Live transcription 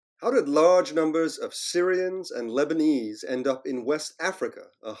How did large numbers of Syrians and Lebanese end up in West Africa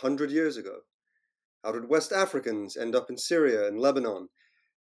 100 years ago? How did West Africans end up in Syria and Lebanon?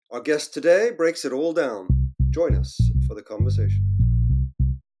 Our guest today breaks it all down. Join us for the conversation.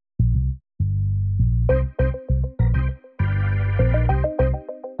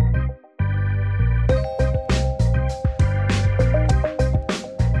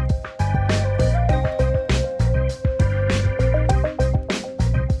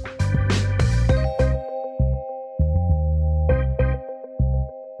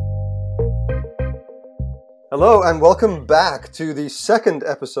 Hello and welcome back to the second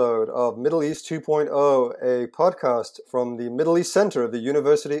episode of Middle East 2.0, a podcast from the Middle East Center of the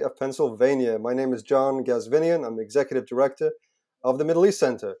University of Pennsylvania. My name is John Gazvinian. I'm the Executive Director of the Middle East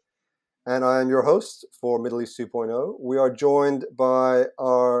Center, and I am your host for Middle East 2.0. We are joined by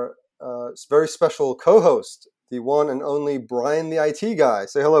our very special co-host, the one and only Brian the IT guy.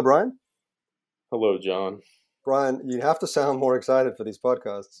 Say hello, Brian. Hello, John. Brian, you have to sound more excited for these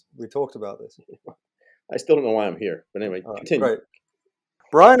podcasts. We talked about this. I still don't know why I'm here, but anyway, continue. Great.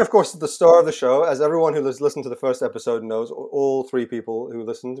 Brian, of course, is the star of the show. As everyone who has listened to the first episode knows, all three people who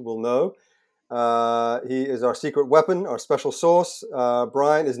listened will know. He is our secret weapon, our special sauce.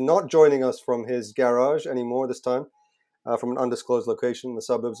 Brian is not joining us from his garage anymore this time, from an undisclosed location in the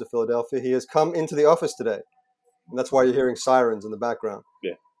suburbs of Philadelphia. He has come into the office today, and that's why you're hearing sirens in the background.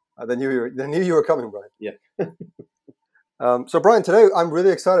 Yeah. They knew you were coming, Brian. Yeah. So, Brian, today I'm really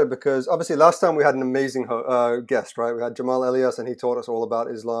excited because obviously last time we had an amazing guest, right? We had Jamal Elias, and he taught us all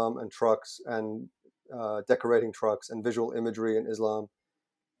about Islam and trucks and decorating trucks and visual imagery in Islam.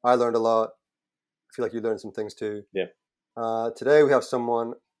 I learned a lot. I feel like you learned some things too. Yeah. Today we have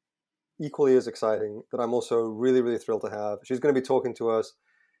someone equally as exciting that I'm also really, really thrilled to have. She's going to be talking to us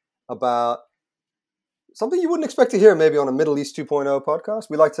about something you wouldn't expect to hear maybe on a Middle East 2.0 podcast.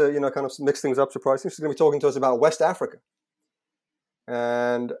 We like to, kind of mix things up surprisingly. She's going to be talking to us about West Africa.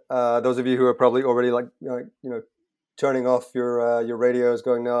 And those of you who are probably already turning off your radios,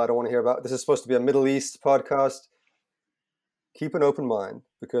 going, no, I don't want to hear about this. Is supposed to be a Middle East podcast. Keep an open mind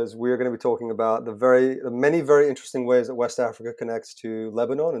because we are going to be talking about the many very interesting ways that West Africa connects to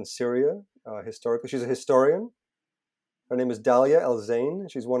Lebanon and Syria historically. She's a historian. Her name is Dalia El-Zain.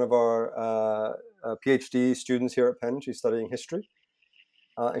 She's one of our PhD students here at Penn. She's studying history,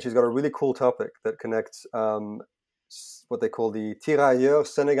 and she's got a really cool topic that connects what they call the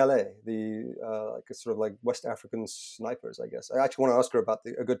tirailleurs sénégalais, sort of like West African snipers, I guess. I actually want to ask her about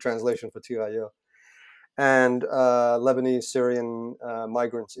a good translation for tirailleurs, and Lebanese, Syrian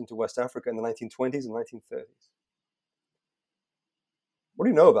migrants into West Africa in the 1920s and 1930s. What do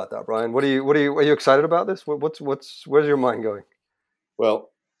you know about that, Brian? Are you excited about this? Where's your mind going? Well,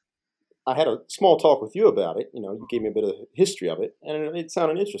 I had a small talk with you about it. You gave me a bit of history of it, and it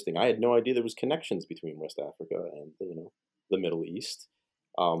sounded interesting. I had no idea there was connections between West Africa and the Middle East.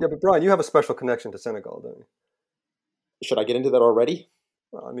 Yeah, but Brian, you have a special connection to Senegal, don't you? Should I get into that already?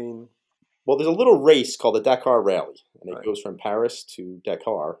 Well, there's a little race called the Dakar Rally, and it right. goes from Paris to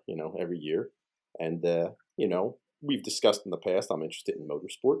Dakar, every year. And we've discussed in the past, I'm interested in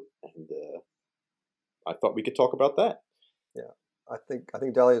motorsport, and I thought we could talk about that. Yeah. I think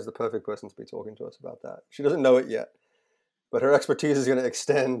Dalia is the perfect person to be talking to us about that. She doesn't know it yet, but her expertise is going to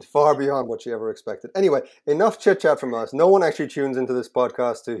extend far beyond what she ever expected. Anyway, enough chit-chat from us. No one actually tunes into this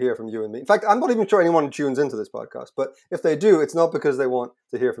podcast to hear from you and me. In fact, I'm not even sure anyone tunes into this podcast, but if they do, it's not because they want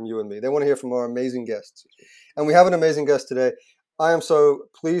to hear from you and me. They want to hear from our amazing guests. And we have an amazing guest today. I am so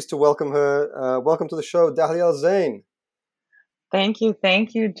pleased to welcome her. Welcome to the show, Dalia El-Zain. Thank you,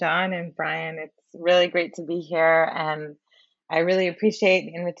 John and Brian. It's really great to be here, and I really appreciate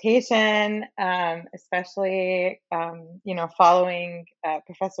the invitation, especially, following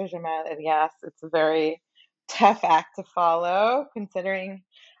Professor Jamal Elias. It's a very tough act to follow, considering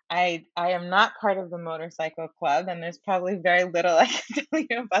I am not part of the motorcycle club, and there's probably very little I can tell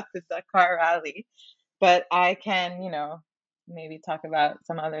you about the Dakar Rally, but I can, maybe talk about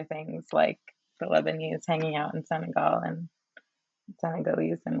some other things like the Lebanese hanging out in Senegal and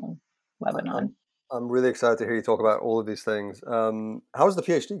Senegalese in Lebanon. I'm really excited to hear you talk about all of these things. How's the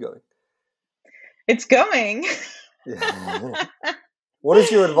PhD going? It's going. Yeah. What is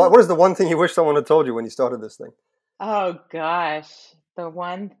your advice? What is the one thing you wish someone had told you when you started this thing? Oh gosh, the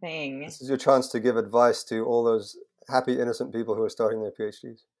one thing. This is your chance to give advice to all those happy, innocent people who are starting their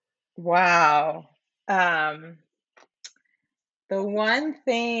PhDs. Wow. The one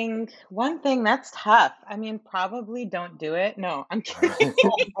thing that's tough. Probably don't do it. No, I'm kidding.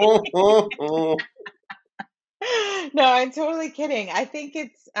 No, I'm totally kidding. I think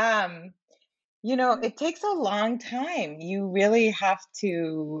it's it takes a long time. You really have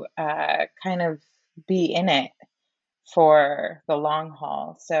to kind of be in it for the long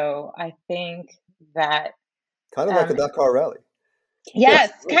haul. So I think that, Kind of like the um, Dakar Rally.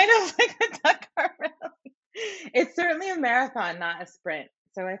 Yes. yes, kind of like a Dakar rally. It's certainly a marathon, not a sprint.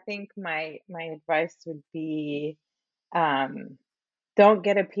 So I think my advice would be, um, don't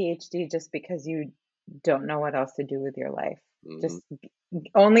get a PhD just because you don't know what else to do with your life. Hmm. Just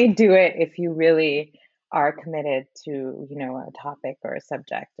only do it if you really are committed to, a topic or a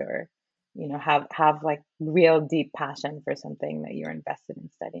subject, or, have like real deep passion for something that you're invested in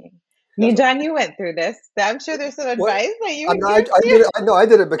studying. I That's mean, what. John, you went through this. I'm sure there's some What? advice that you I, would mean, give I did it. I know I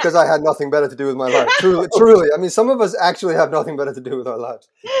did it because I had nothing better to do with my life. Truly, truly. I mean, some of us actually have nothing better to do with our lives.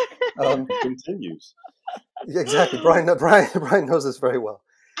 It continues. Yeah, exactly. Brian knows this very well.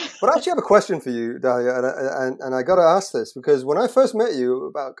 But I actually have a question for you, Dahlia, and I got to ask this because when I first met you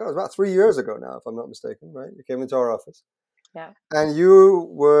it was about 3 years ago now, if I'm not mistaken, right? You came into our office, Yeah. and you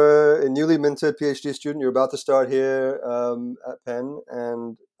were a newly minted PhD student. You're about to start here at Penn,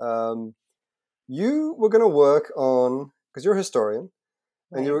 and you were going to work on, because you're a historian,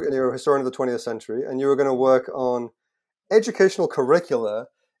 and Right. you're a historian of the 20th century, and you were going to work on educational curricula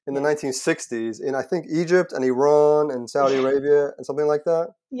in the Yes. 1960s in, I think, Egypt and Iran and Saudi Yeah. Arabia and something like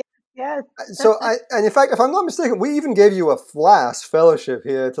that. Yes. Yes. And in fact, if I'm not mistaken, we even gave you a FLAS fellowship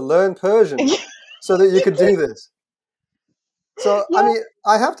here to learn Persian so that you You could did. do this. So, I Yeah. mean,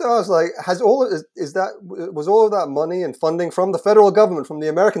 I have to ask, like, was all of that money and funding from the federal government, from the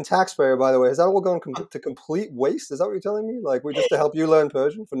American taxpayer, by the way, has that all gone to complete waste? Is that what you're telling me? Like, we just to help you learn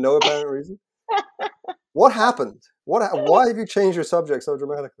Persian for no apparent reason? What happened? Why have you changed your subject so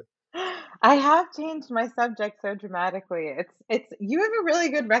dramatically? I have changed my subject so dramatically. It's you have a really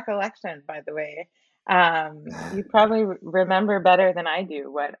good recollection, by the way. You probably remember better than I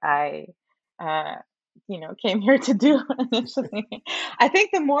do what I, uh, came here to do initially. I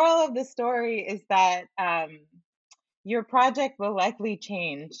think the moral of the story is that, your project will likely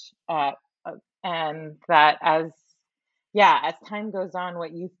change, and that as time goes on,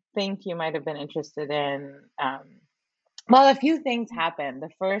 what you think you might have been interested in, well, a few things happen. The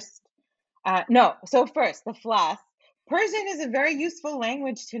first, no, so first, the FLAS. Persian is a very useful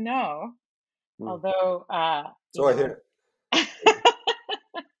language to know, Hmm. although, So I hear.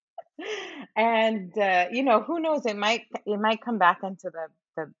 and who knows? It might come back into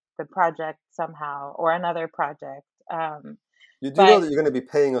the project somehow, or another project. You do know But that you're going to be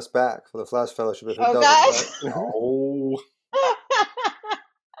paying us back for the FLAS fellowship if it oh doesn't, gosh. right? Oh,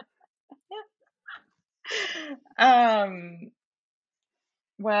 um.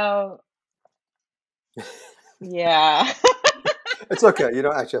 Well, yeah. It's okay. You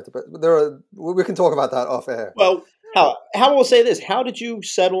don't actually have to. But we can talk about that off air. well, how will say this? How did you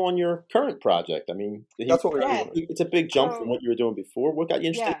settle on your current project? I mean, That's what we really Yeah. want to. it's a big jump from So what you were doing before. What got you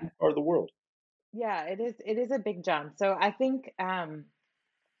interested in yeah. this part of the world? Yeah, it is a big jump. So I think,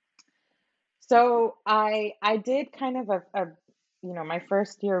 so I did kind of my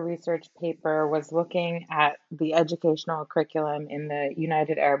first year research paper was looking at the educational curriculum in the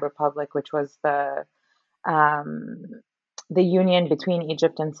United Arab Republic, which was um the union between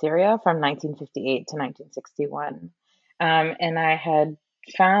Egypt and Syria from 1958 to 1961. And I had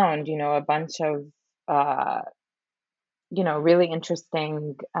found, a bunch of uh really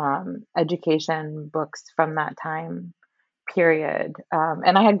interesting education books from that time period.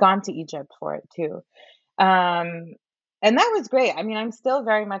 And I had gone to Egypt for it too. Um, and that was great. I mean, I'm still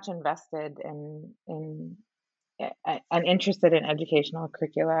very much invested and interested in educational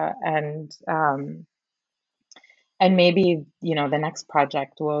curricula, and maybe, the next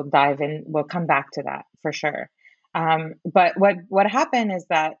project will dive in, we'll come back to that for sure. But what happened is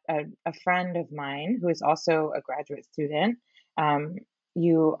that a friend of mine who is also a graduate student, um,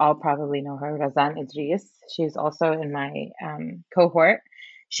 you all probably know her, Razan Idris. She's also in my cohort.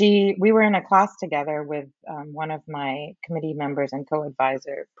 We were in a class together with one of my committee members and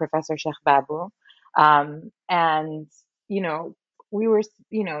co-advisor, Professor Sheikh Babu, and you know we were,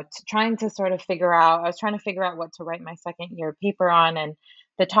 trying to sort of figure out, I was trying to figure out what to write my second year paper on. And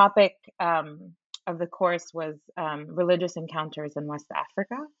the topic of the course was religious encounters in West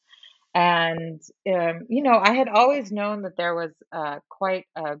Africa. And, I had always known that there was quite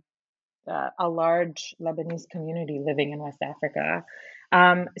a large Lebanese community living in West Africa.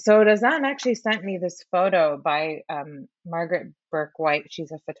 So Razan actually sent me this photo by Margaret Burke White.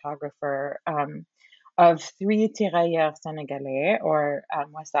 She's a photographer, of three tirailleurs Senegalais, or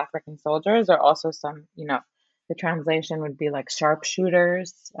West African soldiers, or also some, the translation would be like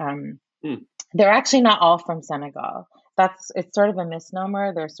sharpshooters. Hmm. They're actually not all from Senegal. It's sort of a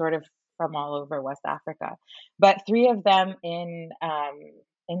misnomer. They're sort of from all over West Africa, but three of them in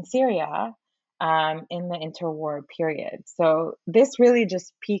Syria in the interwar period. So this really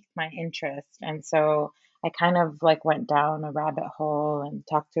just piqued my interest, and so I kind of like went down a rabbit hole and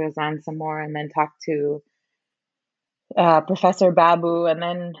talked to Azan some more, and then talked to Professor Babu, and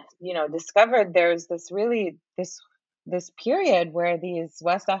then discovered there's this period where these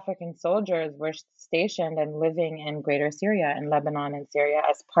West African soldiers were stationed and living in Greater Syria, in Lebanon and Syria,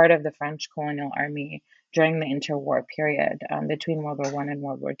 as part of the French colonial army during the interwar period between World War I and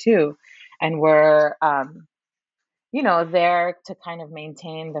World War II, and were there to kind of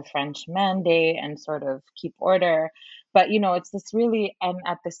maintain the French mandate and sort of keep order. But, it's this really, and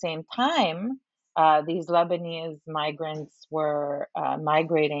at the same time, these Lebanese migrants were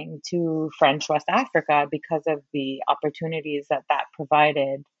migrating to French West Africa because of the opportunities that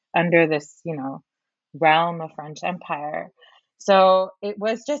provided under this, realm of French Empire. So it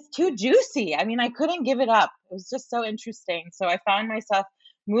was just too juicy. I mean, I couldn't give it up. It was just so interesting. So I found myself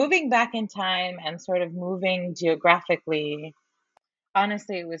moving back in time and sort of moving geographically.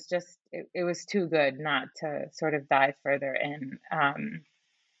 Honestly, it was too good not to sort of dive further in.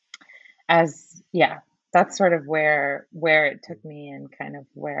 As yeah, that's sort of where it took me and kind of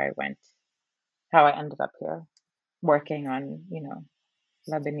where I went, how I ended up here working on,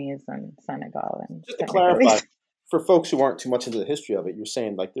 Lebanese and Senegal and Just to clarify, Senegalese. for folks who aren't too much into the history of it, you're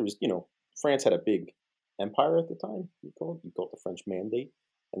saying like there was, France had a big empire at the time. You call it the French Mandate,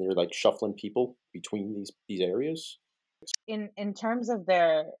 and they were like shuffling people between these areas. In terms of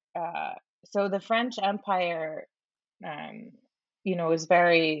their so the French Empire was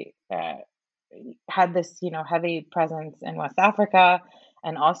very had this heavy presence in West Africa,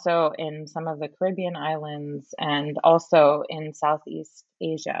 and also in some of the Caribbean islands, and also in Southeast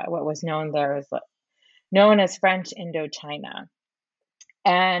Asia, what was known as French Indochina.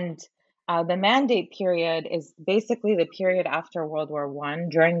 And the Mandate period is basically the period after World War I,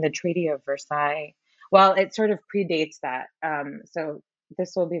 during the Treaty of Versailles. Well, it sort of predates that. So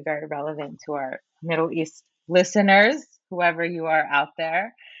this will be very relevant to our Middle East listeners, whoever you are out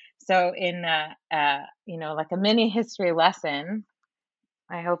there. So in, like a mini history lesson,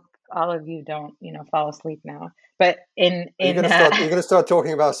 I hope all of you don't, fall asleep now. But you're gonna start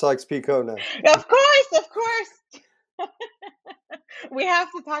talking about Sykes-Picot now. Of course. We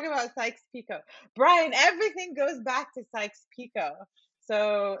have to talk about Sykes-Picot. Brian, everything goes back to Sykes-Picot.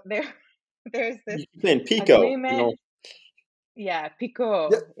 So there's this agreement. Yeah,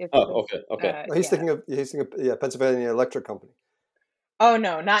 Picot. Yeah. Okay. He's thinking of Pennsylvania Electric Company. Oh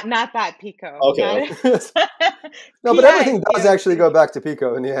no, not that Picot. Okay. No, but everything does actually go back to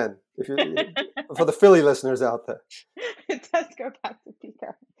Picot in the end. For the Philly listeners out there, it does go back to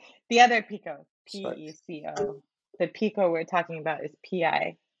Picot. The other Picot, P-E-C-O. The Picot we're talking about is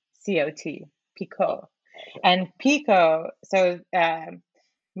P-I-C-O-T, Picot. And Picot, so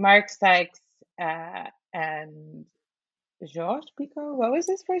Mark Sykes and Georges Picot, what was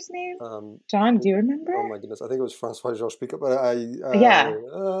his first name? John, do you remember? Oh my goodness, I think it was Francois Georges Picot, but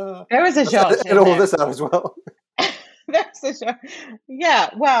there was a Georges. And all of this out as well. There's a Georges. Yeah,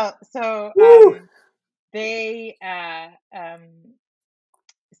 well, so they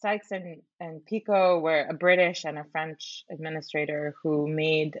Sykes and Picot were a British and a French administrator who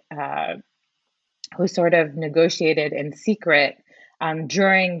who sort of negotiated in secret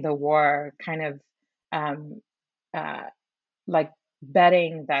during the war, kind of like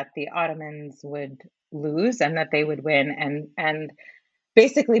betting that the Ottomans would lose and that they would win, and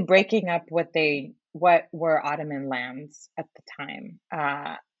basically breaking up what were Ottoman lands at the time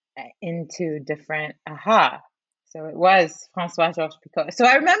into different So it was Francois Georges Picot. So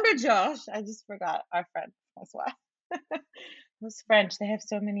I remember Georges. I just forgot our friend Francois. Those French, they have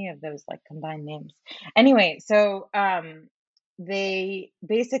so many of those like combined names. Anyway, so they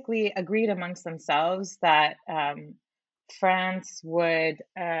basically agreed amongst themselves that France would,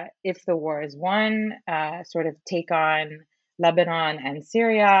 if the war is won, sort of take on Lebanon and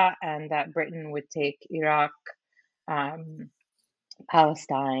Syria, and that Britain would take Iraq,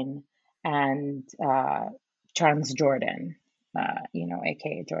 Palestine, and Transjordan,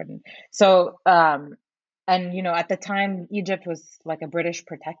 aka Jordan. So, and at the time, Egypt was like a British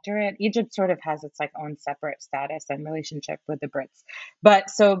protectorate. Egypt sort of has its like own separate status and relationship with the Brits. But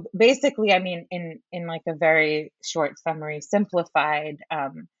so basically, I mean, in like a very short summary, simplified,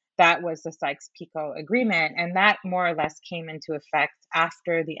 that was the Sykes-Picot Agreement, and that more or less came into effect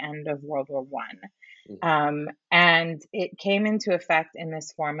after the end of World War I. And it came into effect in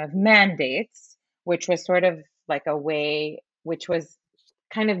this form of mandates, which was sort of like a way, which was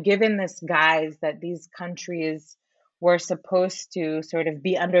kind of given this guise that these countries were supposed to sort of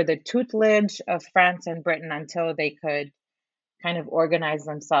be under the tutelage of France and Britain until they could kind of organize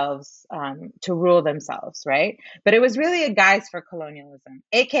themselves to rule themselves, right? But it was really a guise for colonialism,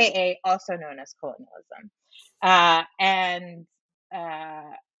 aka also known as colonialism.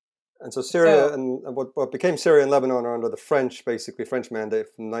 And so Syria and what became Syria and Lebanon are under the French mandate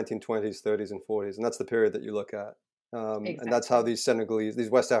from the 1920s, 30s, and 40s, and that's the period that you look at. Exactly. And that's how these Senegalese, these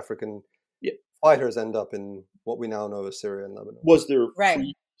West African fighters end up in what we now know as Syria and Lebanon. Was there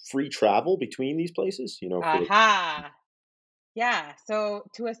free travel between these places? You know. Yeah. So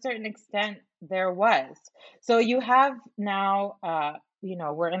to a certain extent, there was. So you have now,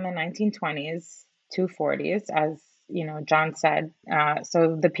 we're in the 1920s, 240s, as John said.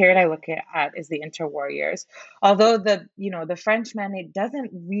 So the period I look at is the interwar years. Although the French mandate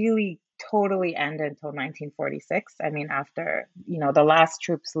doesn't really totally end until 1946. I mean, after the last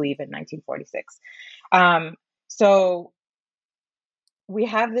troops leave in 1946. So we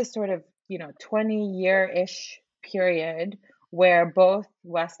have this sort of 20-year-ish period where both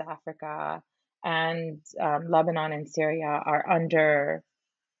West Africa and Lebanon and Syria are under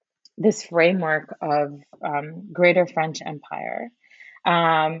this framework of Greater French Empire.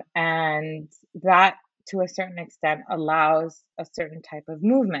 And that, to a certain extent, allows a certain type of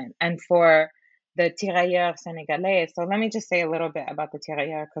movement. And for the tirailleurs sénégalais, so let me just say a little bit about the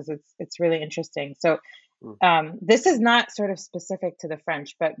tirailleurs because it's really interesting. So this is not sort of specific to the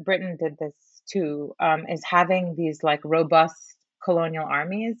French, but Britain did this too, is having these like robust colonial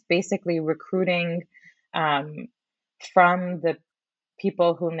armies, basically recruiting from the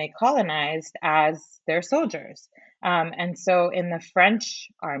people whom they colonized as their soldiers. And so in the French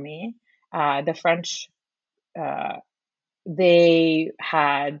army, the French, they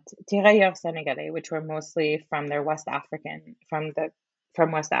had tirailleurs sénégalais, which were mostly from their West African, from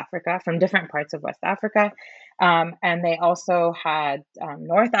West Africa, from different parts of West Africa. And they also had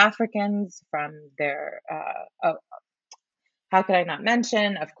North Africans from their, how could I not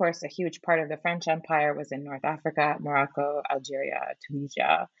mention, of course, a huge part of the French Empire was in North Africa, Morocco, Algeria,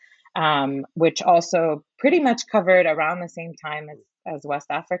 Tunisia, which also pretty much covered around the same time as West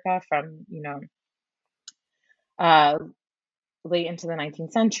Africa from, late into the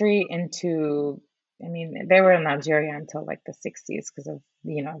 19th century they were in Algeria until like the 60s because of,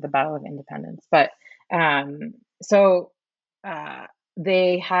 the Battle of Independence. But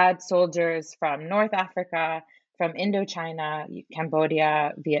they had soldiers from North Africa, from Indochina,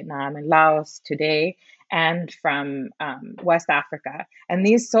 Cambodia, Vietnam, and Laos today, and from West Africa. And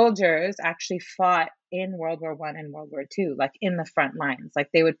these soldiers actually fought in World War I and World War II, like in the front lines,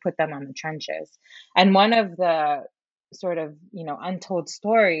 like they would put them on the trenches. And one of the sort of, untold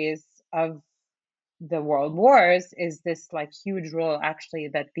stories of the world wars is this like huge role actually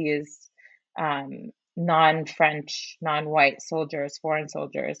that these non-French, non-white soldiers, foreign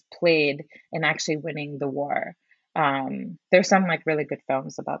soldiers played in actually winning the war. There's some like really good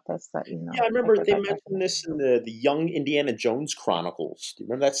films about this that Yeah, I remember they mentioned this in the Young Indiana Jones Chronicles. Do you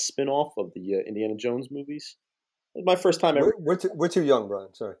remember that spin-off of the Indiana Jones movies? It was my first time ever. We're too young,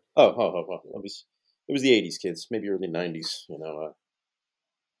 Brian. Sorry. Oh. It was the 80s, kids, maybe early 90s.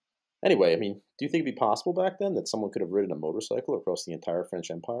 Anyway, I mean, do you think it'd be possible back then that someone could have ridden a motorcycle across the entire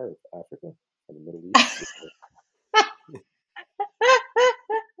French Empire of Africa and the Middle East?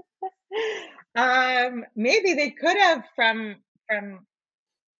 Maybe they could have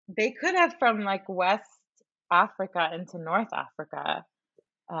from like West Africa into North Africa.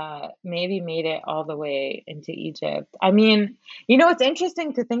 Maybe made it all the way into Egypt. I mean, it's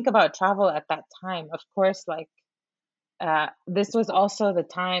interesting to think about travel at that time. Of course, like this was also the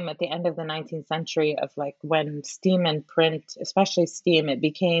time at the end of the 19th century of like when steam and print, especially steam, it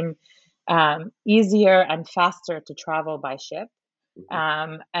became easier and faster to travel by ship.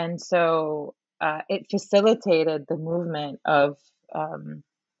 And so it facilitated the movement of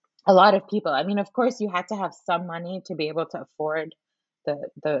a lot of people. I mean, of course, you had to have some money to be able to afford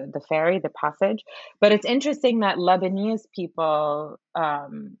the ferry, the passage. But it's interesting that Lebanese people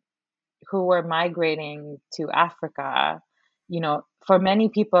who were migrating to Africa, for many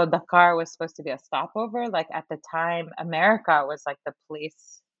people, Dakar was supposed to be a stopover. Like at the time, America was like the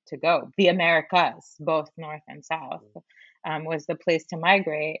place to go. The Americas, both North and South, was the place to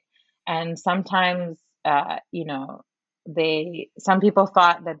migrate. And sometimes, some people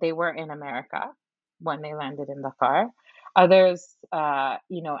thought that they were in America when they landed in Dakar. Others,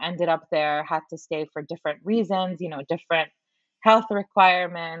 ended up there, had to stay for different reasons, different health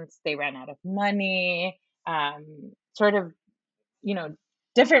requirements. They ran out of money, sort of,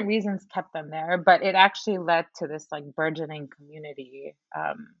 different reasons kept them there. But it actually led to this like burgeoning community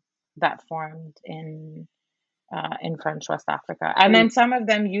that formed in in French West Africa. And then some of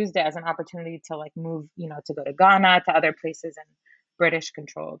them used it as an opportunity to like move, to go to Ghana, to other places in British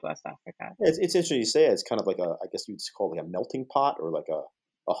controlled West Africa. It's interesting you say it. It's kind of like I guess you'd call it like a melting pot or like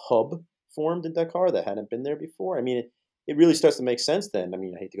a hub formed in Dakar that hadn't been there before. I mean, it really starts to make sense then. I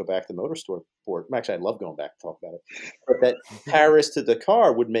mean, I hate to go back to the motor sport. Actually, I love going back to talk about it. But that Paris to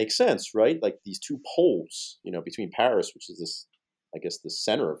Dakar would make sense, right? Like these two poles, between Paris, which is this, I guess, the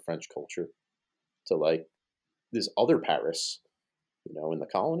center of French culture, to like this other Paris, in the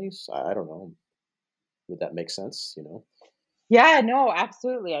colonies. I don't know. Would that make sense? Yeah, no,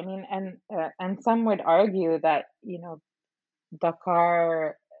 absolutely. I mean, and some would argue that,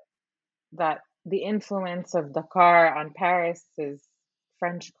 Dakar, that the influence of Dakar on Paris's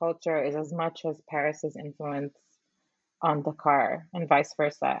French culture is as much as Paris's influence on Dakar and vice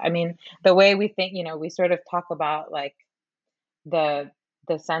versa. I mean, the way we think, we sort of talk about like the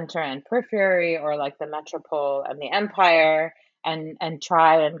center and periphery, or like the metropole and the empire, and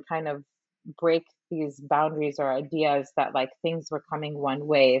try and kind of break these boundaries or ideas that like things were coming one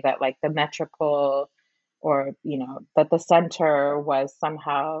way, that like the metropole, or that the center was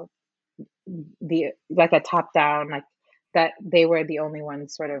somehow the like a top down, like that they were the only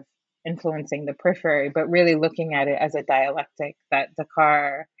ones sort of influencing the periphery, but really looking at it as a dialectic, that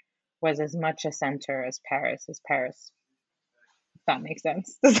Dakar was as much a center as Paris is Paris. If that makes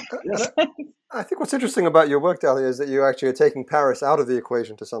sense. I think what's interesting about your work, Dalia, is that you actually are taking Paris out of the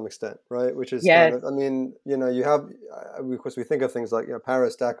equation to some extent, right? Which is Yes. kind of, I mean, you have, of course, we think of things like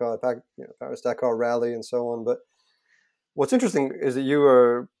Paris Dakar, Paris Dakar rally, and so on. But what's interesting is that you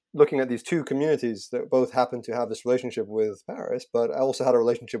are looking at these two communities that both happen to have this relationship with Paris, but also had a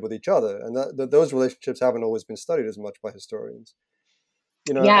relationship with each other, and that those relationships haven't always been studied as much by historians.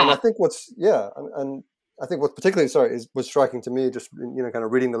 Yeah. And I think and I think what's particularly was striking to me, just kind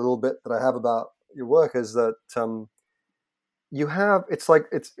of reading the little bit that I have about your work, is that you have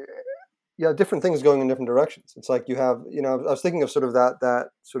different things going in different directions. It's like you have I was thinking of sort of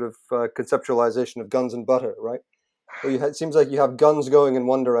that sort of conceptualization of guns and butter, right? Where it seems like you have guns going in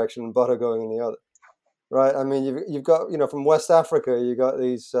one direction and butter going in the other, right? I mean, you've got from West Africa, you got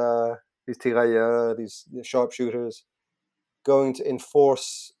these tirailleurs, these sharpshooters, going to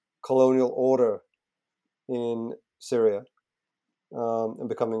enforce colonial order in Syria, and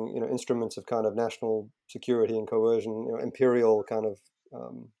becoming instruments of kind of national security and coercion, imperial kind of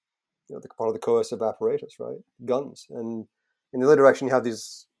the part of the coercive apparatus, right? Guns. And in the other direction, you have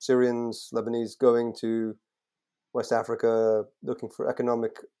these Syrians, Lebanese going to West Africa looking for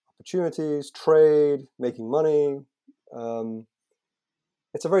economic opportunities, trade, making money.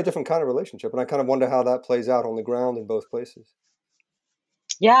 It's a very different kind of relationship, and I kind of wonder how that plays out on the ground in both places.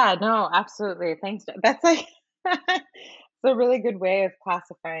 Yeah, no, absolutely. Thanks. That's like it's a really good way of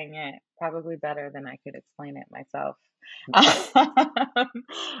classifying it. Probably better than I could explain it myself.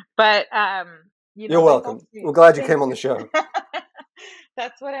 But You're welcome. We're glad you came on the show.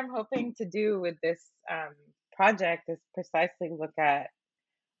 That's what I'm hoping to do with this project, is precisely look at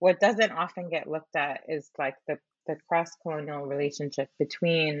what doesn't often get looked at, is like the cross-colonial relationship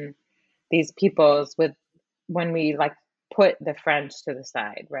between these peoples, with when we like put the French to the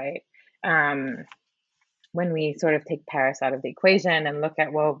side, right? When we sort of take Paris out of the equation and look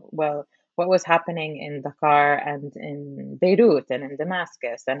at well, what was happening in Dakar and in Beirut and in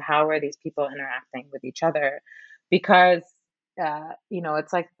Damascus, and how are these people interacting with each other? Because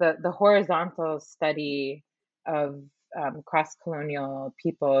it's like the horizontal study of cross-colonial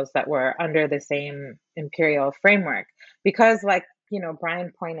peoples that were under the same imperial framework. Because, like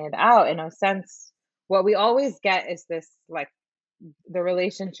Brian pointed out, in a sense, what we always get is this like the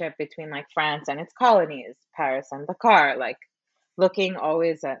relationship between like France and its colonies, Paris and Dakar, like looking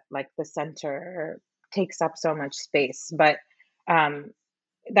always at like the center takes up so much space. But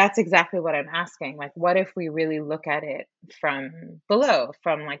that's exactly what I'm asking. Like, what if we really look at it from below,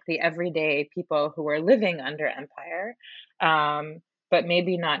 from like the everyday people who were living under empire, but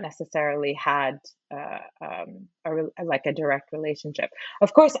maybe not necessarily had like a direct relationship.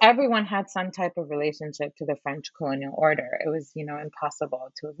 Of course, everyone had some type of relationship to the French colonial order. It was,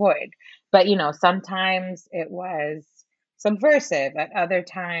 impossible to avoid. But, sometimes it was subversive. At other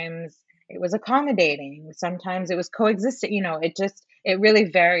times, it was accommodating. Sometimes it was coexisting. It really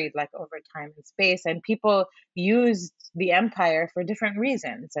varied like over time and space. And people used the empire for different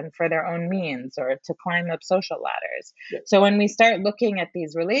reasons and for their own means, or to climb up social ladders. Yeah. So when we start looking at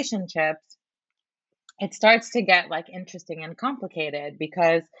these relationships, it starts to get like interesting and complicated,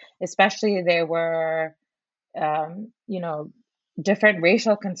 because especially there were, different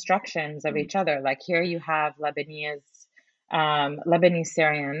racial constructions of each other. Like here you have Lebanese Lebanese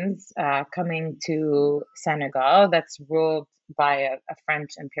Syrians coming to Senegal that's ruled by a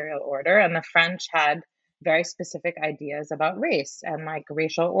French imperial order. And the French had very specific ideas about race and like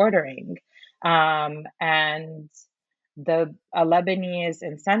racial ordering. And a Lebanese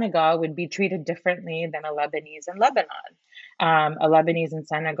in Senegal would be treated differently than a Lebanese in Lebanon. A Lebanese in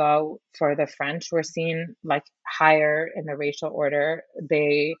Senegal for the French were seen like higher in the racial order.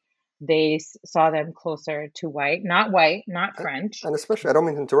 They saw them closer to white, not French. And especially, I don't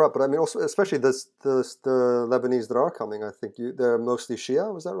mean to interrupt, but I mean also, especially the Lebanese that are coming. I think they're mostly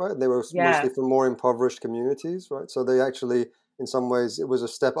Shia. Was that right? They were Yeah, mostly from more impoverished communities, right? So they actually, in some ways, it was a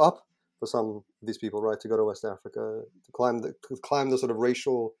step up for some of these people, right, to go to West Africa to climb the sort of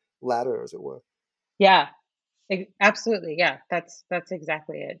racial ladder, as it were. yeah, absolutely. Yeah, that's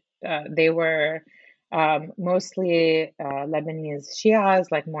exactly it. They were mostly Lebanese Shias,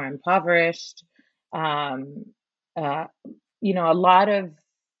 like more impoverished. Um, uh, a lot of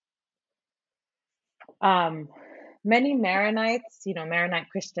Um, many Maronites, Maronite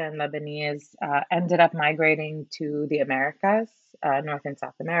Christian Lebanese, ended up migrating to the Americas, North and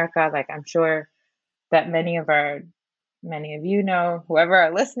South America. Like I'm sure that many of you know, whoever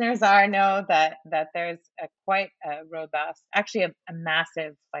our listeners are, know that there's a quite a robust, actually a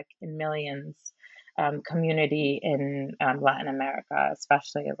massive, like in millions, community in Latin America,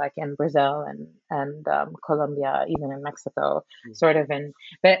 especially like in Brazil and Colombia, even in Mexico, sort of in.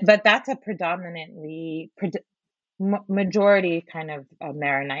 But that's a predominantly majority kind of a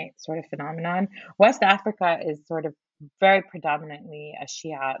Maronite sort of phenomenon. West Africa is sort of very predominantly a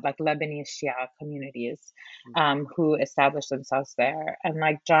Shia, like Lebanese Shia communities, who established themselves there. And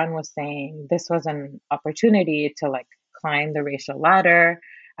like John was saying, this was an opportunity to like climb the racial ladder.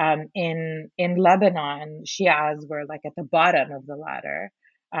 In Lebanon, Shias were like at the bottom of the ladder.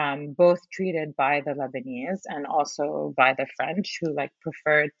 Both treated by the Lebanese and also by the French, who like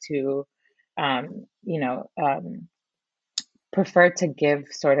um, you know, um, prefer to give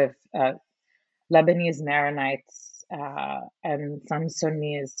sort of Lebanese Maronites and some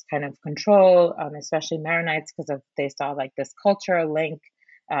Sunnis kind of control, especially Maronites, because of they saw like this cultural link,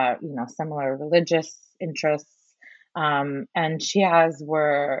 similar religious interests. And Shias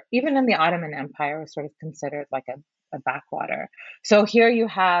were, even in the Ottoman Empire, sort of considered like a backwater. So here you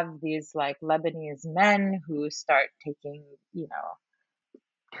have these like Lebanese men who start taking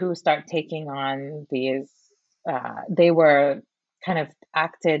on these. They were kind of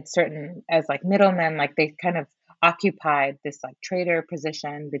acted certain as like middlemen, like they kind of occupied this like trader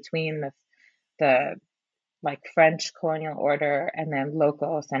position between the like French colonial order and then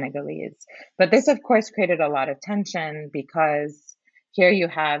local Senegalese. But this, of course, created a lot of tension because here you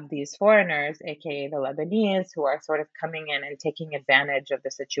have these foreigners, aka the Lebanese, who are sort of coming in and taking advantage of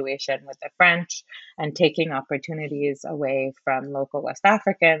the situation with the French and taking opportunities away from local West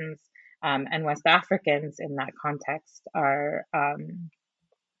Africans. And West Africans in that context are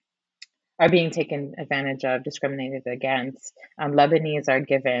being taken advantage of, discriminated against. Lebanese are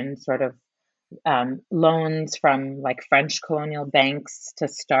given sort of loans from like French colonial banks to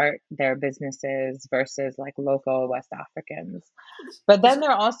start their businesses versus like local West Africans. But This, then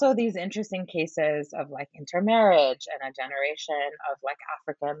there are also these interesting cases of like intermarriage and a generation of like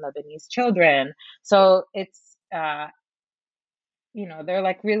African Lebanese children. So they're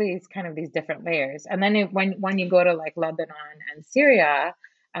like really it's kind of these different layers. And then when you go to like Lebanon and Syria,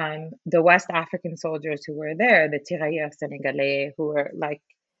 the West African soldiers who were there, the tirailleurs sénégalais, who were like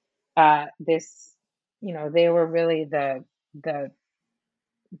this, they were really the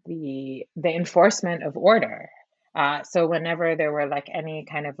the enforcement of order. So whenever there were like any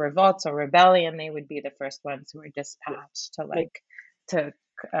kind of revolts or rebellion, they would be the first ones who were dispatched to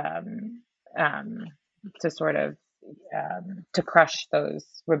um, um, to sort of to crush those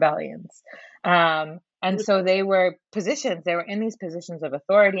rebellions. And so they were in these positions of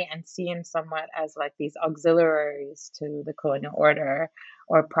authority and seen somewhat as like these auxiliaries to the colonial order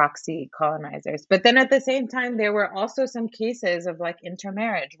or proxy colonizers. But then at the same time, there were also some cases of like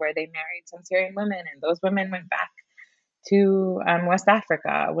intermarriage where they married some Syrian women and those women went back to West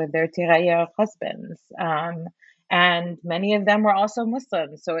Africa with their tirailleur husbands. And many of them were also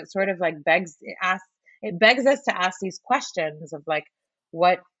Muslims. So it sort of like begs us to ask these questions of like,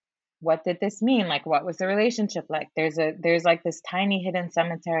 what did this mean? Like, what was the relationship like? There's like this tiny hidden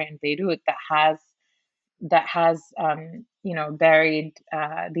cemetery in Beirut that has buried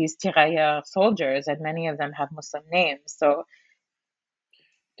these tirailleurs soldiers, and many of them have Muslim names. So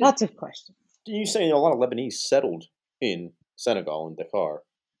Did, lots of questions. you say a lot of Lebanese settled in Senegal and Dakar?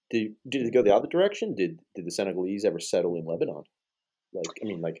 Did it go the other direction? Did the Senegalese ever settle in Lebanon? Like, I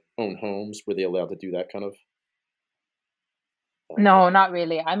mean, like own homes? Were they allowed to do that kind of? No, not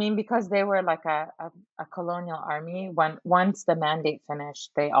really. I mean, because they were like a colonial army, once the mandate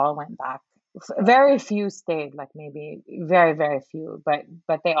finished, they all went back. Very few stayed, like maybe very, very few, but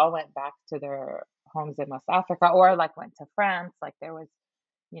they all went back to their homes in West Africa or like went to France. Like there was,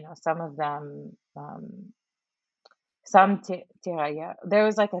 some of them, yeah, there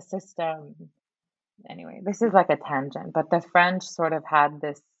was like a system. Anyway, this is like a tangent, but the French sort of had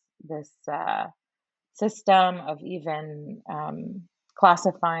this system of even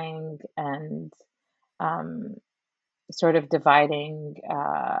classifying and um, sort of dividing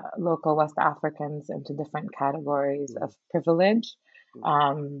local West Africans into different categories of privilege.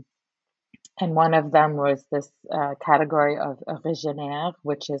 Um, and one of them was this category of originaire,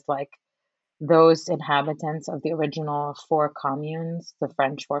 which is like those inhabitants of the original four communes, the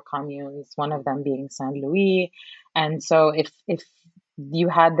French four communes, one of them being Saint Louis. And so if you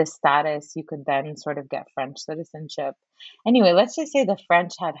had this status, you could then sort of get French citizenship. Anyway, let's just say the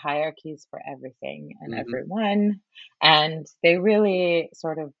French had hierarchies for everything and everyone, and they really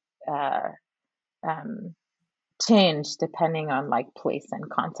sort of uh, um, changed depending on like place and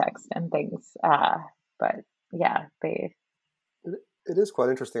context and things. But yeah, they. It is quite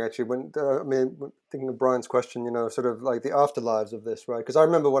interesting, actually. Thinking of Brian's question, sort of like the afterlives of this, right? Because I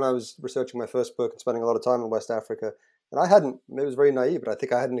remember when I was researching my first book and spending a lot of time in West Africa, and it was very naive, but I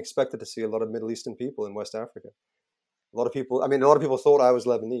think I hadn't expected to see a lot of Middle Eastern people in West Africa. A lot of people thought I was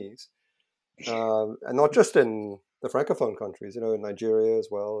Lebanese, and not just in the Francophone countries, in Nigeria as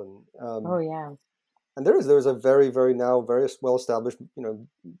well. Oh yeah. And there is a very, very now very well established,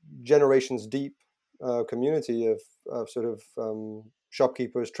 generations deep community of sort of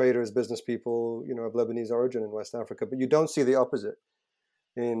shopkeepers, traders, business people, of Lebanese origin in West Africa. But you don't see the opposite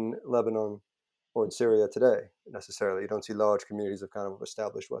in Lebanon or in Syria today necessarily. You don't see large communities of kind of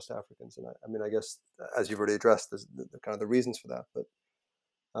established West Africans. And I guess as you've already addressed, there's the kind of the reasons for that. But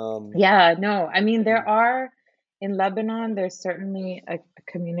yeah, no, I mean there are in Lebanon. There's certainly a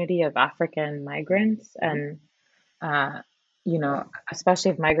community of African migrants, and uh,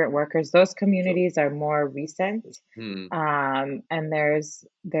 especially of migrant workers. Those communities are more recent, and there's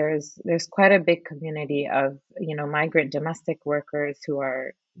quite a big community of migrant domestic workers who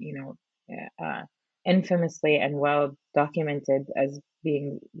are infamously and well documented as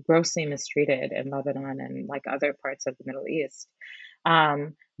being grossly mistreated in Lebanon and like other parts of the Middle East.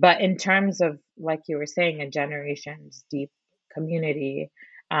 But in terms of, like you were saying, a generations deep community,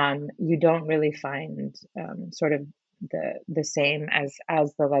 you don't really find sort of the same as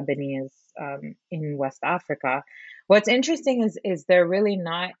the Lebanese in West Africa. What's interesting is they're really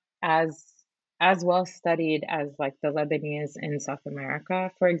not as well studied as like the Lebanese in South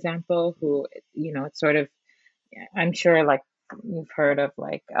America, for example, who it's sort of, I'm sure like you've heard of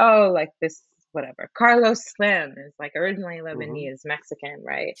like, oh, like this whatever Carlos Slim is like originally Lebanese Mexican,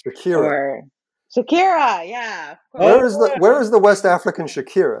 right? Shakira. Or Shakira, yeah, of Where course. is the West African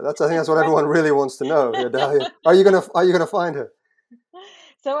Shakira? I think that's what everyone really wants to know here, Dalia. Are you gonna find her?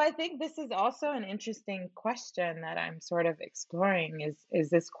 So I think this is also an interesting question that I'm sort of exploring is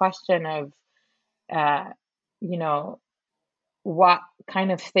this question of uh, you know, what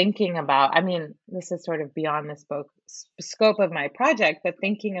kind of thinking about, I mean, this is sort of beyond the scope of my project, but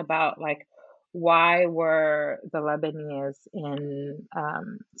thinking about like why were the Lebanese in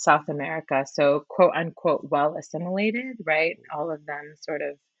South America so quote unquote well assimilated, right? All of them sort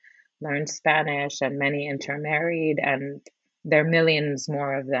of learned Spanish and many intermarried, and there are millions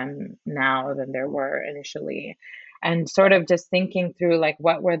more of them now than there were initially. And sort of just thinking through like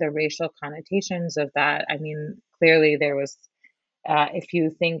what were the racial connotations of that. I mean, clearly there was, if you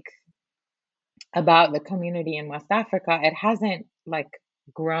think about the community in West Africa, it hasn't like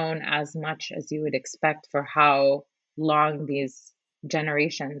grown as much as you would expect for how long these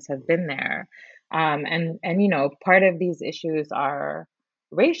generations have been there. And part of these issues are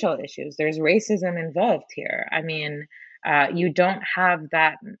racial issues. There's racism involved here. I mean, you don't have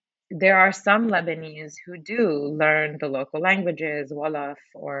that. There are some Lebanese who do learn the local languages, Wolof,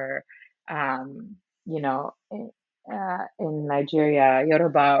 or you know, in Nigeria,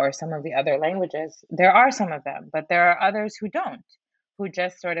 Yoruba, or some of the other languages. There are some of them, but there are others who don't, who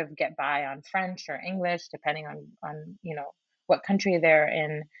just sort of get by on French or English, depending on what country they're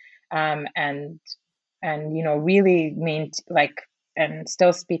in, and really mean like and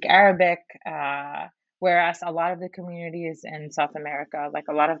still speak Arabic. Whereas a lot of the communities in South America, like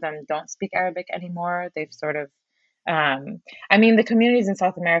a lot of them don't speak Arabic anymore. They've sort of I mean, the communities in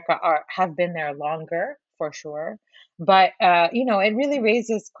South America have been there longer for sure, but it really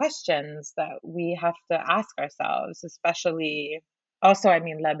raises questions that we have to ask ourselves, especially also, I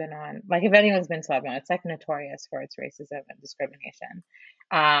mean, Lebanon, like if anyone's been to Lebanon, it's like notorious for its racism and discrimination.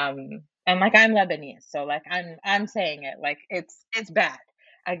 And like I'm Lebanese, so like I'm saying it like it's bad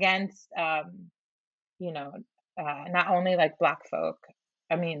against you know, not only like black folk.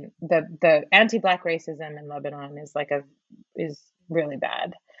 I mean, the anti-black racism in Lebanon is is really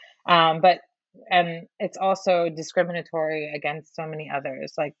bad. But and it's also discriminatory against so many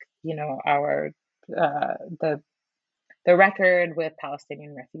others, like, you know, our the record with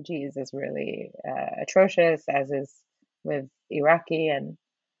Palestinian refugees is really atrocious, as is with Iraqi and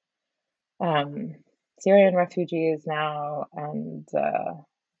um, Syrian refugees now, and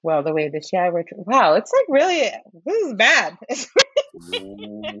well, the way the Shia were. Wow, it's like really, this is bad.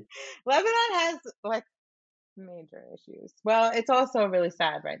 Mm. Lebanon has like major issues. Well, it's also really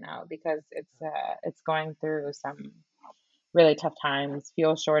sad right now because it's going through some really tough times,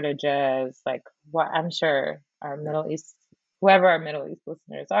 fuel shortages, like what I'm sure our Middle East, whoever our Middle East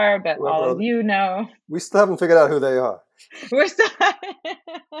listeners are, but all of you know. We still haven't figured out who they are. We're still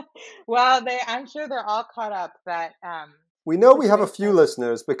well, I'm sure they're all caught up that we know we have a few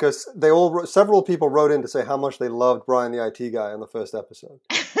listeners because several people wrote in to say how much they loved Brian the IT guy on the first episode.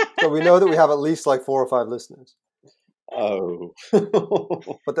 So we know that we have at least like 4 or 5 listeners. Oh.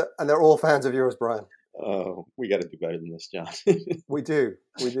 And they're all fans of yours, Brian. Oh, we got to do better than this, John. We do.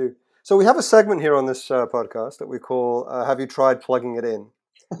 So we have a segment here on this podcast that we call Have You Tried Plugging It In?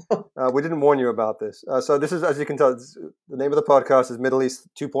 We didn't warn you about this. So this is, as you can tell, the name of the podcast is Middle East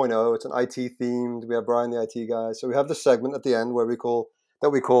 2.0. It's an IT themed. We have Brian the IT guy. So we have this segment at the end where we call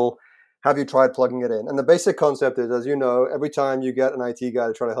Have You Tried Plugging It In? And the basic concept is, as you know, every time you get an IT guy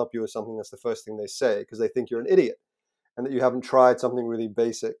to try to help you with something, that's the first thing they say because they think you're an idiot and that you haven't tried something really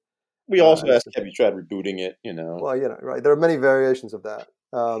basic. We also ask, have you tried rebooting it? You know. Well, you know, right. There are many variations of that.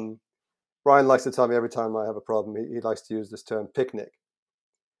 Brian likes to tell me every time I have a problem, he likes to use this term picnic,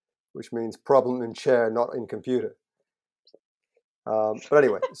 which means problem in chair, not in computer. But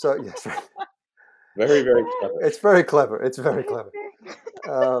anyway, so yes. Very, very clever. It's very clever. It's very clever.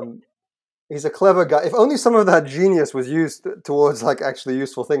 He's a clever guy. If only some of that genius was used towards like actually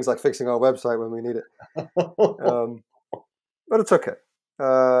useful things like fixing our website when we need it. But it's okay.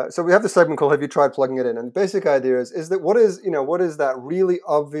 So we have this segment called Have You Tried Plugging It In? And the basic idea is that what is that really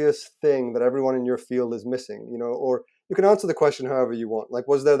obvious thing that everyone in your field is missing? You know, or you can answer the question however you want. Like,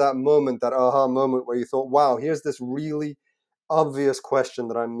 was there that moment, that aha moment where you thought, wow, here's this really obvious question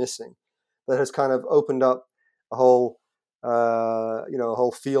that I'm missing that has kind of opened up a whole, a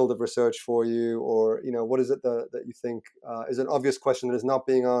whole field of research for you? Or, you know, what is it that you think is an obvious question that is not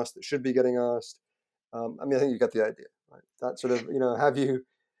being asked, that should be getting asked? I mean, I think you get the idea, right? That sort of, have you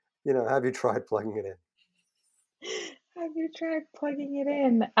tried plugging it in? Have you tried plugging it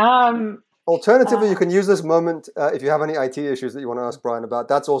in? Alternatively, you can use this moment if you have any IT issues that you want to ask Brian about.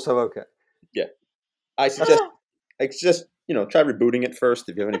 That's also okay. Yeah, I suggest try rebooting it first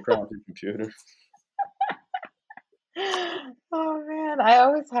if you have any problems with your computer. Oh man, I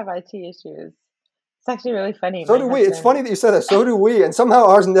always have IT issues. It's actually really funny. So do we. It's funny that you said that. So do we, and somehow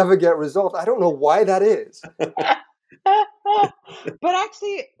ours never get resolved. I don't know why that is. But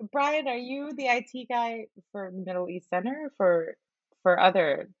actually, Brian, are you the IT guy for Middle East Center for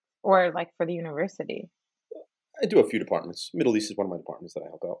other, or like for the university? I do a few departments. Middle East is one of my departments that I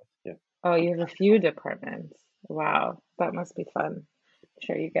help out with. Yeah. Oh, you have a few departments. Wow, that must be fun. I'm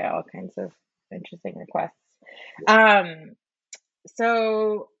sure you get all kinds of interesting requests. Yeah.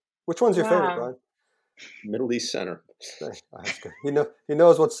 So which one's your favorite, Brian? Middle East Center. That's good. He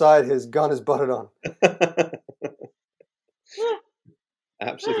knows what side his gun is butted on.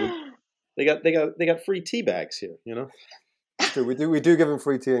 Absolutely. They got free tea bags here, you know. True, we do give him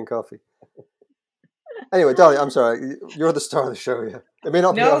free tea and coffee. Anyway, Dolly, I'm sorry. You're the star of the show here. It may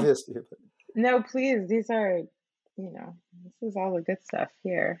not be obvious to you. But... No, please. These are, this is all the good stuff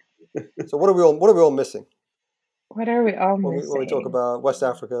here. So what are we all missing? What are we all missing? When we talk about West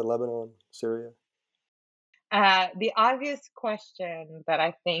Africa, Lebanon, Syria? The obvious question that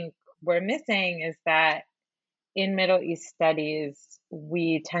I think we're missing is that in Middle East studies,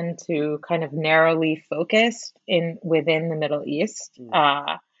 we tend to kind of narrowly focus within the Middle East,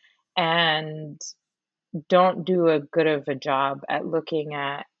 and don't do a good of a job at looking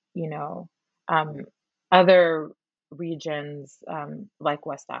at, other regions like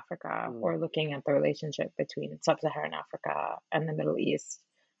West Africa, or looking at the relationship between Sub-Saharan Africa and the Middle East,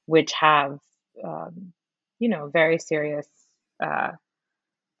 which have, very serious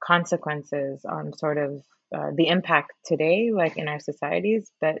consequences on sort of the impact today, like in our societies,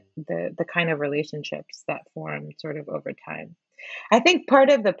 but the kind of relationships that form sort of over time. I think part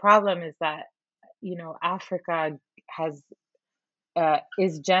of the problem is that, Africa has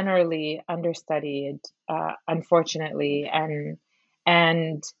is generally understudied, unfortunately,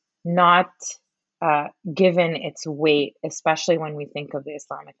 and not given its weight, especially when we think of the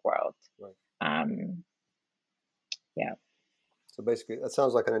Islamic world. Right. Yeah. So basically, that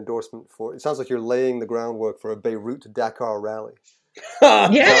sounds like an endorsement for. It sounds like you're laying the groundwork for a Beirut to Dakar rally.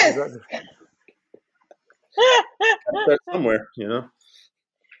 Yes. Start somewhere, you know.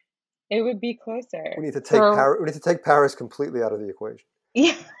 It would be closer. We need to take Paris. We need to take Paris completely out of the equation.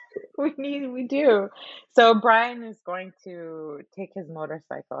 Yeah, we do. So Brian is going to take his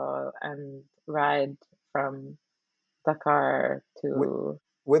motorcycle and ride from Dakar to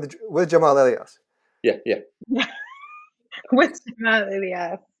with Jamal Elias. Yeah. with Jamal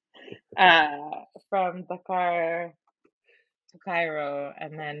Elias, from Dakar to Cairo,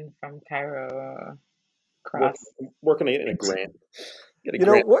 and then from Cairo across. Working on getting a grant.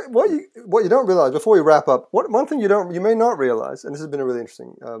 What you don't realize before we wrap up. One thing you may not realize, and this has been a really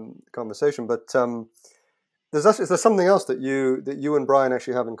interesting conversation, but there's something else that you and Brian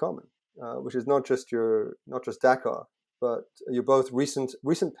actually have in common, which is not just Dakar, but you're both recent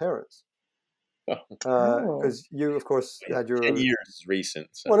parents. Because you, of course, had your 10 years is recent.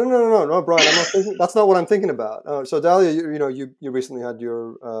 So. Well, no, Brian. I'm not thinking. That's not what I'm thinking about. So Dahlia, you recently had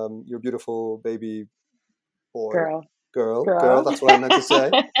your beautiful baby boy. Girl. That's what I meant to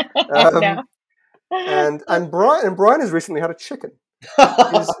say. And Brian has recently had a chicken. He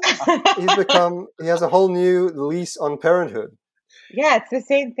has a whole new lease on parenthood. Yeah, it's the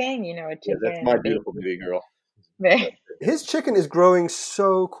same thing, a chicken. Yeah, that's my beautiful baby girl. His chicken is growing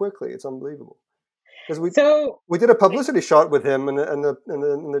so quickly; it's unbelievable. Because we did a publicity shot with him and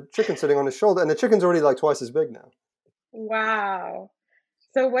the chicken sitting on his shoulder, and the chicken's already like twice as big now. Wow.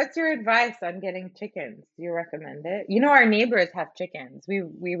 So what's your advice on getting chickens? Do you recommend it? Our neighbors have chickens. We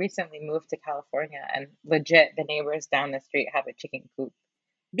recently moved to California, and legit, the neighbors down the street have a chicken coop.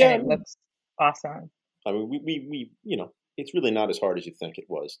 Yeah, and it looks awesome. I mean, we it's really not as hard as you think it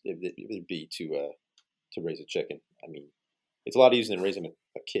would be to raise a chicken. I mean, it's a lot easier than raising a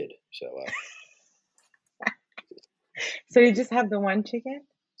kid. So. So you just have the one chicken?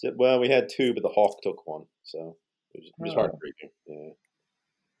 Well, we had two, but the hawk took one, so it was heartbreaking. Yeah.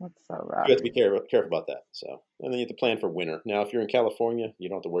 That's so rough. You have to be careful about that. So, and then you have to plan for winter. Now, if you're in California, you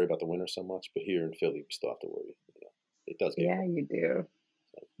don't have to worry about the winter so much. But here in Philly, we still have to worry. It does get. Yeah, you do.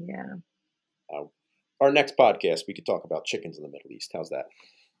 So, yeah. Our next podcast, we could talk about chickens in the Middle East. How's that?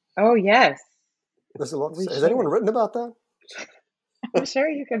 Oh yes. There's a lot. Has anyone written about that? I'm sure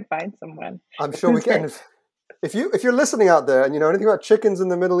you can find someone. I'm sure we can. If you're listening out there and you know anything about chickens in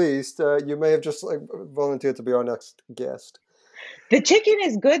the Middle East, you may have just volunteered to be our next guest. The chicken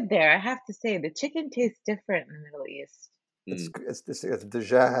is good there, I have to say. The chicken tastes different in the Middle East. It's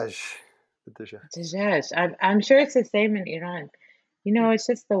dajaj. Dajaj. I'm sure it's the same in Iran. It's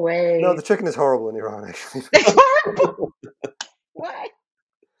just the way. No, the chicken is horrible in Iran, actually. It's horrible. Why?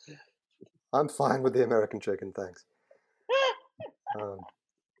 I'm fine with the American chicken, thanks.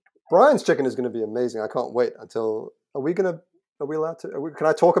 Brian's chicken is going to be amazing. I can't wait until. Are we allowed to? Can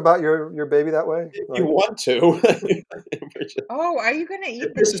I talk about your baby that way? If you want to. Oh, are you going to eat the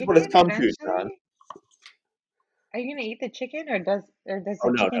chicken? This is what it's come to, John. Are you going to eat the chicken, or does the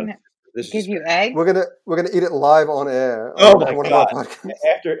chicken This give you eggs? We're gonna eat it live on air. Oh my God!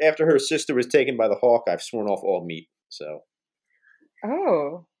 After her sister was taken by the hawk, I've sworn off all meat. So.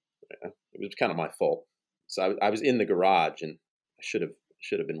 Oh. Yeah, it was kind of my fault. So I was in the garage, and I should have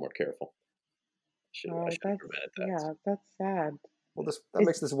been more careful. I should have prevented that. Yeah, that's sad. Well, that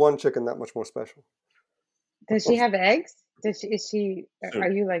makes this one chicken that much more special. Does she have eggs? Is she? Soon. Are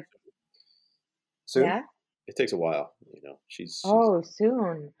you like? Soon? Yeah. It takes a while, She's soon.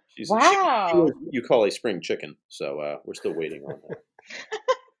 Wow. She was what you call a spring chicken, so we're still waiting on that.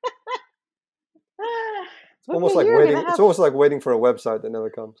 It's almost like waiting. It's almost like waiting for a website that never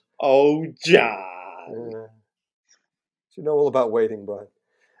comes. Oh, John! Yeah. You know all about waiting, Brian.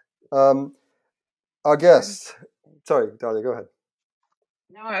 Our guest. Sorry, Dahlia, go ahead.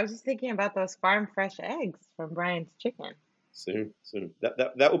 No, I was just thinking about those farm fresh eggs from Brian's chicken. Soon.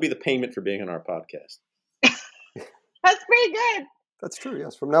 That will be the payment for being on our podcast. That's pretty good. That's true.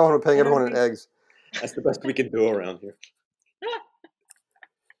 Yes. From now on, we're paying everyone in eggs. That's the best we can do around here.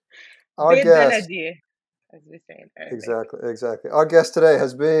 Our guest. As we say. Exactly. Our guest today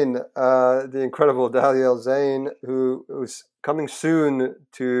has been the incredible Dahlia El-Zein, who's coming soon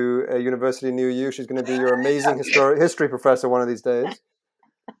to a university near you. She's going to be your amazing history professor one of these days.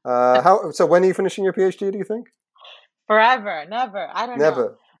 So when are you finishing your PhD, do you think? Forever. Never. I don't know.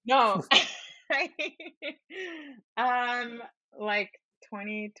 Never. No. Like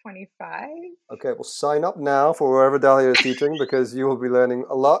 2025. Okay, well, sign up now for wherever Dalia is teaching because you will be learning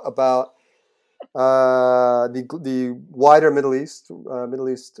a lot about the wider Middle East,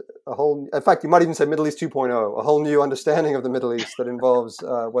 in fact, you might even say Middle East 2.0, a whole new understanding of the Middle East that involves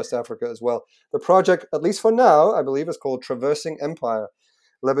West Africa as well. The project, at least for now, I believe, is called Traversing Empire,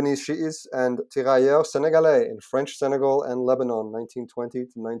 Lebanese Shi'is and Tirailleurs Sénégalais in French Senegal and Lebanon, 1920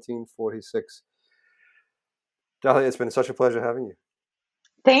 to 1946. Dalia, it's been such a pleasure having you.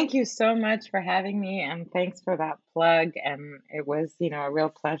 Thank you so much for having me, and thanks for that plug. And it was, a real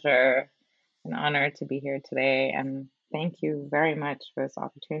pleasure, an honor to be here today. And thank you very much for this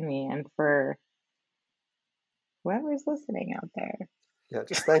opportunity and for whoever's listening out there. Yeah,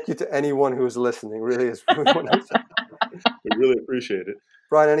 just thank you to anyone who is listening. Really is. We really appreciate it.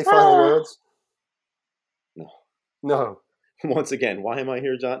 Brian, any final words? No. Once again, why am I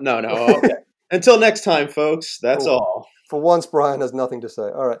here, John? No. Okay. Until next time, folks. That's all. For once, Brian has nothing to say.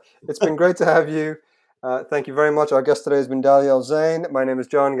 All right. It's been great to have you. Thank you very much. Our guest today has been Dalia El-Zein. My name is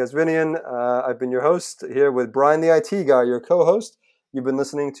John Gazvinian. I've been your host here with Brian the IT guy, your co-host. You've been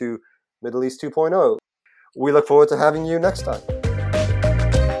listening to Middle East 2.0. We look forward to having you next time.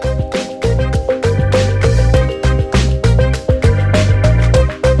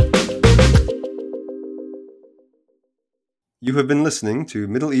 You have been listening to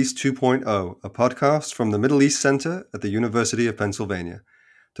Middle East 2.0, a podcast from the Middle East Center at the University of Pennsylvania.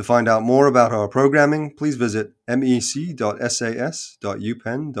 To find out more about our programming, please visit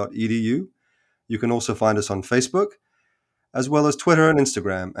mec.sas.upenn.edu. You can also find us on Facebook, as well as Twitter and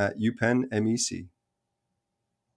Instagram at UPennMEC.